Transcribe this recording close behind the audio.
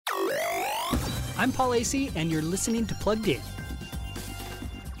I'm Paul Asay, and you're listening to Plugged In.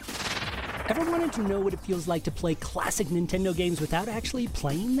 Ever wanted to know what it feels like to play classic Nintendo games without actually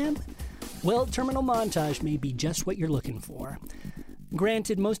playing them? Well, Terminal Montage may be just what you're looking for.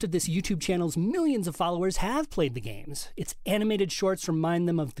 Granted, most of this YouTube channel's millions of followers have played the games. Its animated shorts remind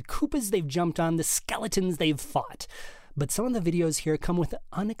them of the Koopas they've jumped on, the skeletons they've fought. But some of the videos here come with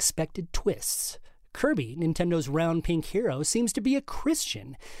unexpected twists. Kirby, Nintendo's round pink hero, seems to be a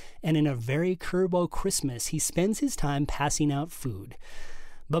Christian, and in a very Kirbo Christmas, he spends his time passing out food.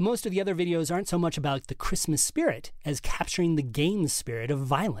 But most of the other videos aren't so much about the Christmas spirit as capturing the game's spirit of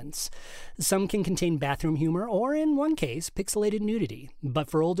violence. Some can contain bathroom humor or, in one case, pixelated nudity. But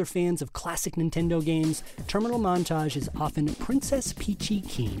for older fans of classic Nintendo games, Terminal Montage is often Princess Peachy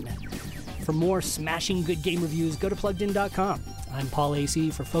Keen. For more smashing good game reviews, go to PluggedIn.com. I'm Paul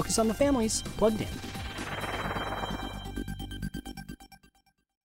Asay for Focus on the Family's Plugged In.